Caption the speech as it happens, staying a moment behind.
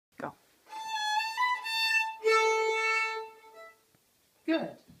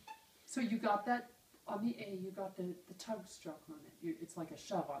Good. So you got that on the A, you got the tug stroke on it. It's like a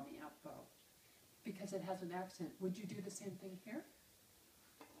shove on the up bow because it has an accent. Would you do the same thing here?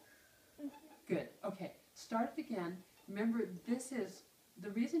 Good. Okay. Start it again. Remember, this is the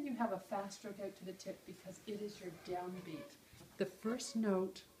reason you have a fast stroke out to the tip because it is your downbeat. The first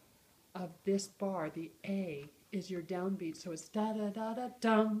note of this bar, the A, is your downbeat. So it's da da da da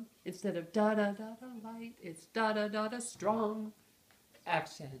dum instead of da da da da light. It's da da da da strong.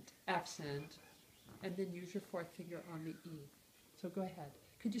 Accent, accent, and then use your fourth finger on the E. So go ahead.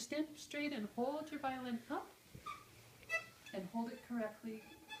 Could you stand up straight and hold your violin up and hold it correctly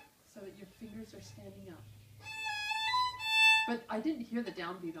so that your fingers are standing up? But I didn't hear the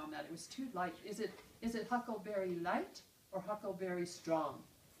downbeat on that. It was too light. Is it huckleberry light or huckleberry strong?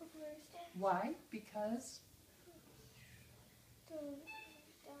 Why? Because?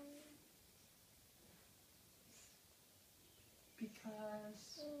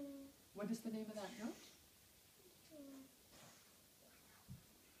 Because, what is the name of that note?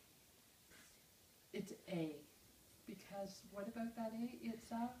 It's A. Because, what about that A?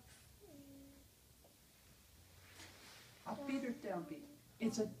 It's a upbeat or downbeat?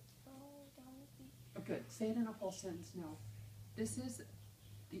 It's a, oh good, say it in a whole sentence now. This is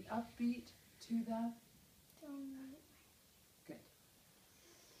the upbeat to the? Good.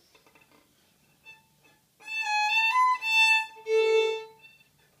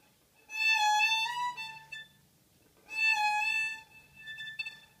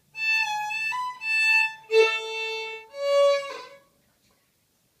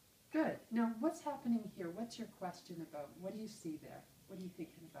 Good. Now, what's happening here? What's your question about? What do you see there? What are you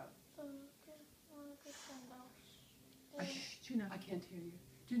thinking about? I can't hear you.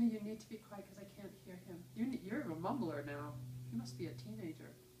 Junie, you need to be quiet because I can't hear him. You're a mumbler now. You must be a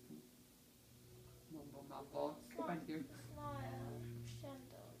teenager. Mumble, mumble. Come on here.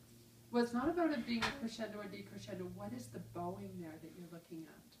 Well, it's not about it being a crescendo or decrescendo. What is the bowing there that you're looking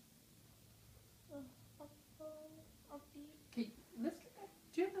at? Okay, let's get that.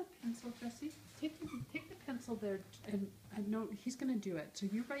 Do you have that pencil, Jessie? Take the pencil there, and I know he's going to do it. So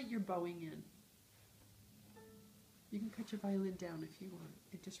you write your bowing in. You can cut your violin down if you want,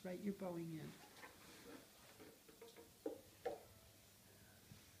 and just write your bowing in.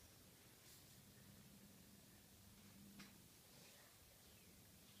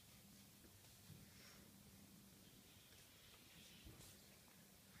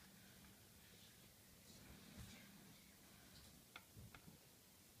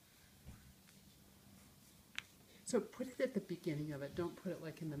 So put it at the beginning of it. Don't put it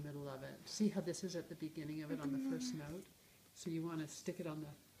like in the middle of it. See how this is at the beginning of it on the first note? So you want to stick it on the,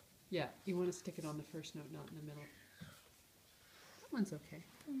 yeah, you want to stick it on the first note, not in the middle. That one's okay.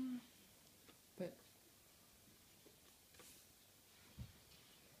 But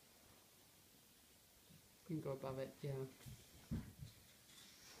you can go above it, yeah.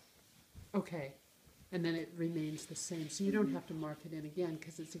 Okay. And then it remains the same. So you don't have to mark it in again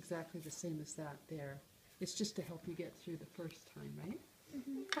because it's exactly the same as that there. It's just to help you get through the first time, right?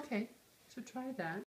 Okay, so try that.